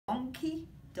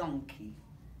donkey.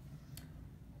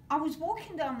 I was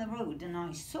walking down the road and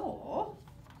I saw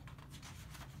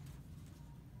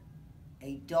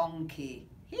a donkey.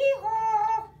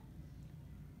 Hee-haw!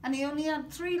 And he only had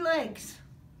 3 legs.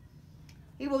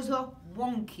 He was a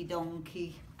wonky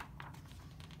donkey.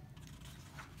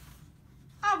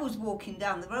 I was walking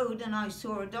down the road and I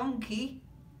saw a donkey.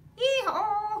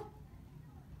 Hee-haw!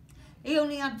 He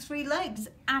only had 3 legs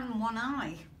and 1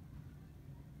 eye.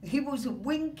 He was a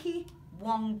winky,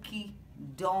 wonky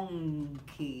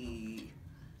donkey.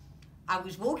 I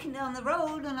was walking down the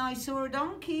road and I saw a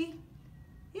donkey.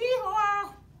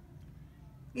 Hee-haw!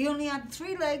 He only had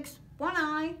 3 legs, 1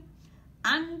 eye,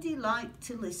 and he liked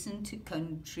to listen to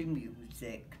country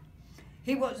music.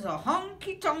 He was a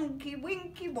honky-tonky,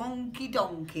 winky, wonky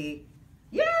donkey.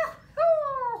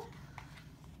 Yahoo!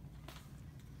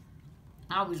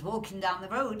 I was walking down the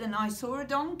road and I saw a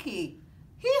donkey.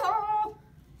 Hee-haw!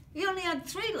 He only had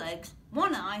 3 legs,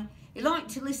 1 eye, he liked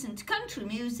to listen to country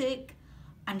music,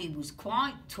 and he was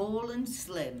quite tall and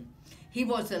slim. He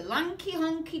was a lanky,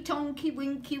 honky, tonky,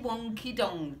 winky, wonky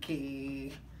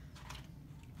donkey.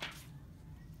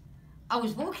 I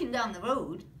was walking down the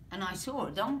road and I saw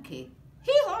a donkey.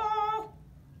 Hee-haw!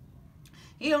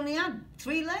 He only had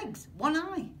 3 legs, 1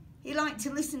 eye. He liked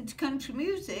to listen to country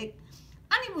music,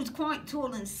 and he was quite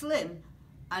tall and slim,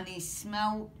 and he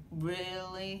smelled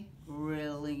really,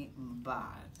 really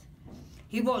bad.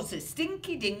 He was a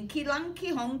stinky, dinky,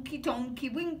 lanky, honky, tonky,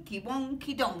 winky,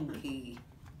 wonky donkey.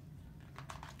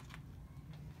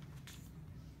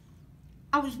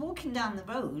 I was walking down the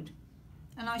road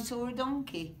and I saw a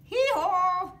donkey.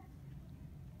 Hee-haw!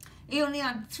 He only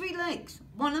had 3 legs,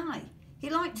 1 eye. He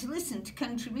liked to listen to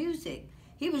country music.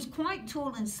 He was quite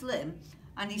tall and slim,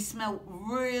 and he smelled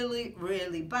really,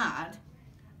 really bad.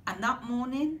 And that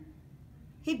morning,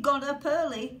 he'd got up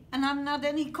early and hadn't had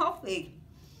any coffee.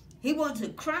 He was a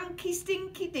cranky,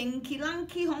 stinky, dinky,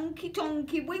 lanky, honky,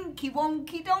 tonky, winky,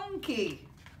 wonky donkey.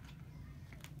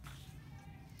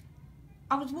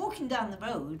 I was walking down the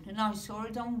road and I saw a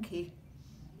donkey.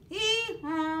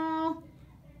 Hee-haw!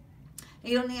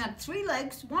 He only had 3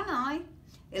 legs, 1 eye.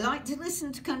 He liked to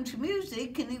listen to country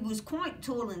music, and he was quite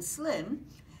tall and slim.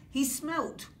 He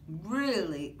smelt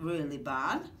really, really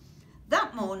bad.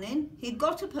 That morning, he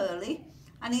got up early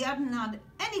and he hadn't had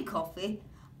any coffee,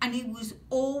 and he was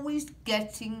always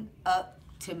getting up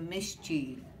to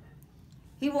mischief.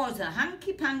 He was a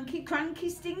hanky-panky, cranky,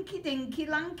 stinky, dinky,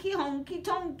 lanky, honky,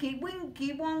 tonky,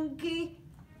 winky, wonky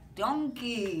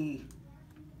donkey.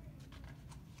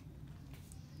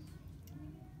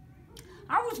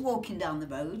 I was walking down the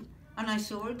road and I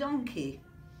saw a donkey.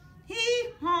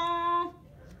 Hee-haw!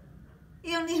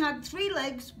 He only had 3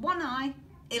 legs, 1 eye.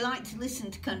 He liked to listen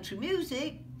to country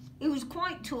music. He was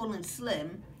quite tall and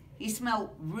slim. He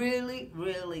smelled really,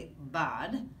 really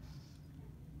bad.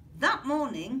 That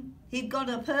morning, he'd got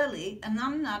up early and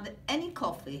hadn't had any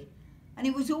coffee, and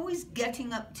he was always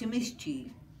getting up to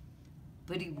mischief.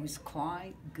 But he was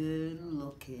quite good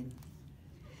looking.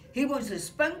 He was a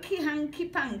spunky,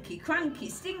 hanky-panky, cranky,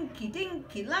 stinky,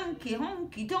 dinky, lanky,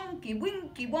 honky, tonky,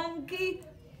 winky, wonky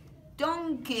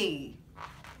donkey.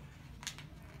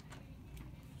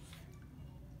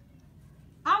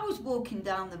 I was walking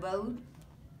down the road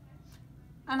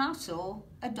and I saw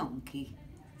a donkey.